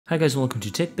Hi guys, welcome to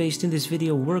TechBased. In this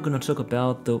video, we're going to talk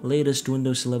about the latest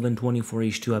Windows 11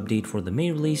 24H2 update for the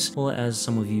May release. Well, as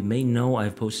some of you may know,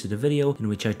 I've posted a video in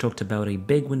which I talked about a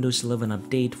big Windows 11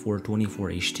 update for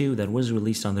 24H2 that was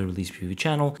released on the release preview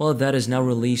channel. Well, that is now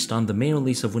released on the May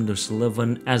release of Windows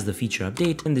 11 as the feature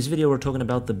update. In this video, we're talking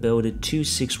about the build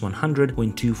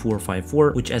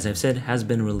 26100.2454, which, as I've said, has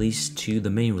been released to the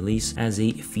May release as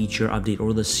a feature update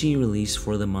or the C release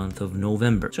for the month of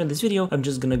November. So in this video, I'm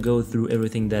just going to go through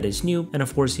everything that is new, and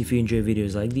of course, if you enjoy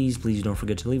videos like these, please don't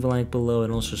forget to leave a like below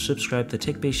and also subscribe to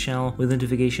the TechBased channel with the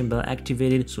notification bell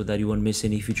activated so that you won't miss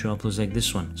any future uploads like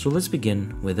this one. So let's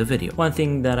begin with the video. One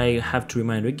thing that I have to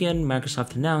remind you again,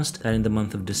 Microsoft announced that in the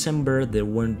month of December there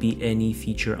won't be any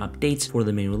feature updates for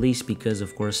the main release because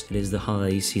of course it is the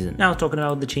holiday season. Now talking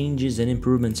about the changes and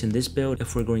improvements in this build,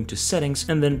 if we're going to settings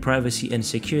and then privacy and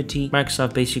security,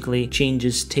 Microsoft basically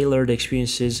changes tailored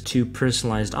experiences to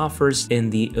personalized offers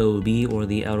in the OOB or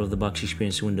the out-of-the-box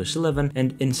experience in Windows 11,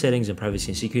 and in settings and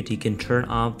privacy and security can turn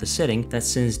off the setting that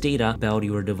sends data about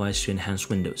your device to enhance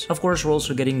Windows. Of course, we're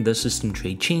also getting the system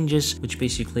tray changes, which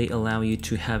basically allow you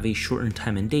to have a shortened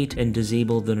time and date and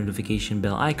disable the notification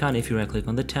bell icon. If you right click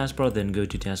on the taskbar, then go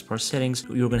to taskbar settings,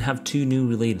 you're going to have two new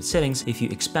related settings. If you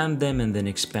expand them and then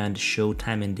expand show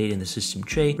time and date in the system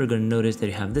tray, you're going to notice that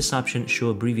you have this option,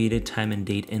 show abbreviated time and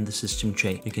date in the system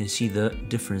tray. You can see the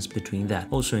difference between that.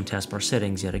 Also in taskbar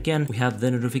settings, yet again, we have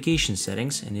the notification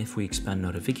settings, and if we expand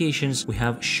notifications, we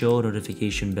have show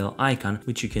notification bell icon,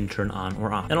 which you can turn on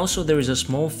or off. And also there is a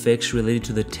small fix related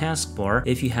to the taskbar.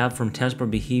 If you have from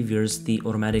taskbar behaviors the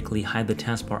automatically hide the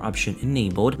taskbar option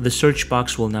enabled, the search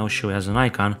box will now show as an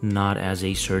icon, not as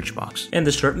a search box. In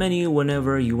the start menu,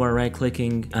 whenever you are right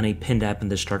clicking on a pinned app in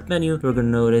the start menu, you're going to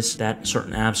notice that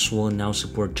certain apps will now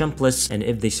support jump lists, and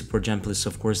if they support jump lists,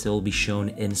 of course they will be shown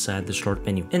inside the start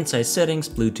menu. Inside settings,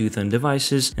 Bluetooth and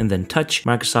devices, and then touch,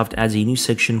 Microsoft adds a new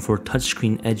section for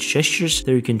touchscreen edge gestures.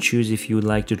 There you can choose if you would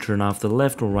like to turn off the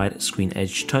left or right screen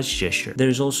edge touch gesture. There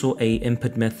is also a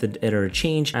input method editor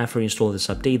change. After you install this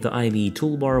update, the IME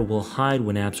toolbar will hide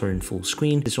when apps are in full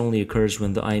screen. This only occurs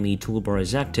when the IME toolbar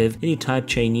is active and you type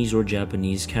Chinese or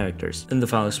Japanese characters. In the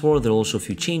File Explorer, there are also a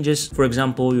few changes. For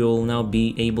example, you'll now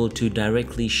be able to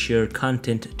directly share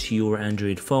content to your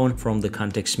Android phone from the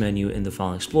context menu in the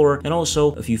File Explorer. And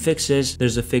also a few fixes.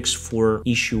 There's a fix for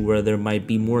issue where there might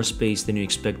be more space than you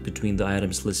expect between the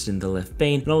items listed in the left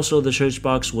pane, and also the search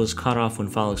box was cut off when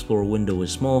File Explorer window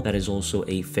was small. That is also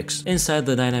a fix. Inside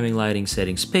the dynamic lighting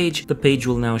settings page, the page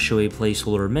will now show a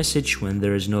placeholder message when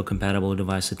there is no compatible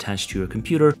device attached to your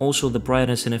computer. Also, the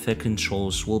brightness and effect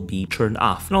controls will be turned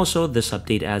off. And also, this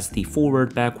update adds the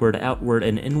forward, backward, outward,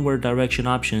 and inward direction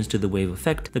options to the wave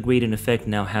effect. The gradient effect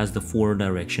now has the forward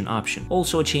direction option.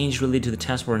 Also, a change related to the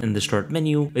taskbar in the start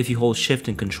menu. If you hold shift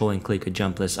and control and click a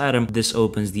jump list item, this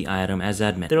opens the item as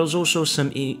admin. There is also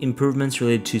some improvements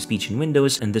related to speech in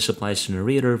Windows, and this applies to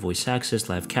narrator, voice access,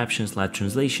 live captions, live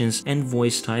translations, and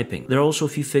voice typing. There are also a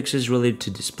few fixes related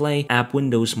to display. App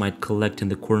windows might collect in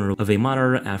the corner of a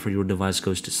monitor after your device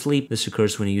goes to sleep. This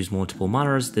occurs when you use multiple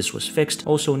monitors. This was fixed.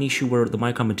 Also, an issue where the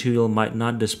Mica material might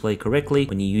not display correctly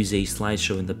when you use a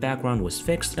slideshow in the background was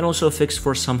fixed. And also a fix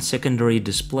for some secondary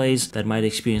displays that might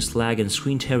experience lag and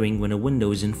screen tearing when a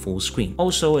window is in full screen.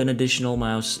 Also, an additional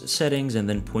mouse settings and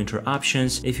then pointer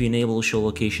options. If you enable show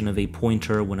location of a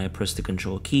pointer when I press the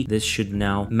control key, this should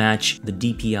now match the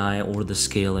DPI or the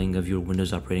scaling of your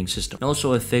Windows operating system.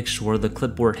 Also, a fix where the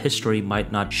clipboard history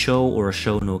might not show or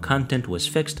show no content was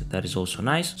fixed. That is also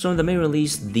nice. So in the May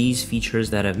release, these features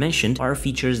that I've mentioned are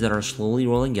features that are slowly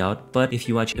rolling out, but if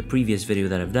you watch a previous video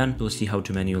that I've done, you'll see how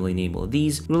to manually enable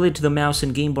these. Related to the mouse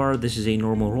and game bar, this is a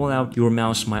normal rollout. Your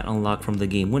mouse might unlock from the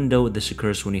game window. This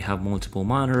occurs when you have multiple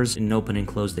monitors and open and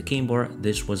close the game bar.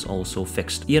 This was also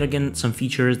fixed. Yet again, some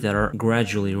features that are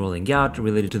gradually rolling out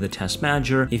related to the task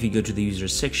manager. If you go to the user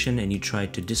section and you try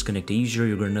to disconnect a user,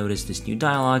 you're going to notice this new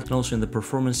dialog. And also in the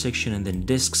performance section and then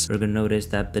disks, you're going to notice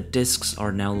that the disks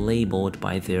are now labeled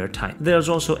by their type. There's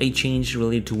also a change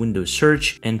related to Windows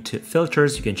search and to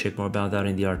filters. You can check more about that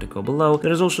in the article below.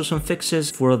 There's also some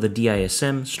fixes for the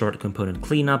DISM, start component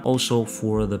cleanup, also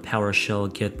for the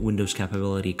PowerShell get Windows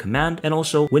capability command, and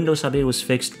also Windows update was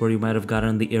fixed where you might have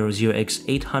gotten the error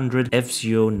 0x800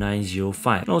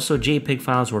 F0905. And also JPEG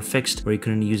files were fixed where you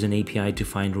couldn't use an API to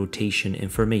find rotation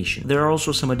information. There are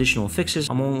also some additional fixes.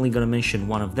 I'm only going to mention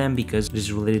one of them because it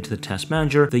is related to the task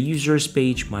manager. The users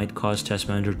page might cause task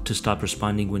manager to stop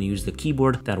responding when you use the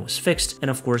keyboard. That was fixed. And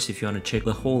of course, if you want to check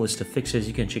the whole list of fixes,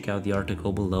 you can check out the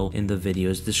article below in the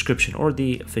video's description or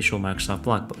the official Microsoft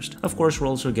blog post. Of course, we're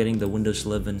also getting the Windows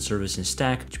 11 service in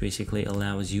stack, which basically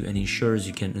allows you and ensures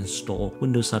you can install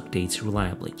Windows updates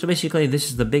reliably. So basically, this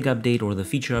is the big update or the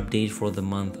feature update for the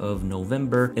month of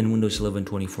November in Windows 11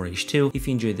 24H2. If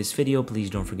you enjoyed this video,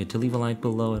 please don't forget to leave a like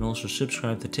below and also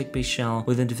subscribe to the TechBased channel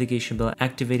with the notification bell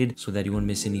activated so that you won't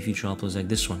miss any future uploads like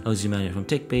this one. I was Emmanuel from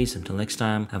TechBased. Until next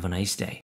time, have a nice day.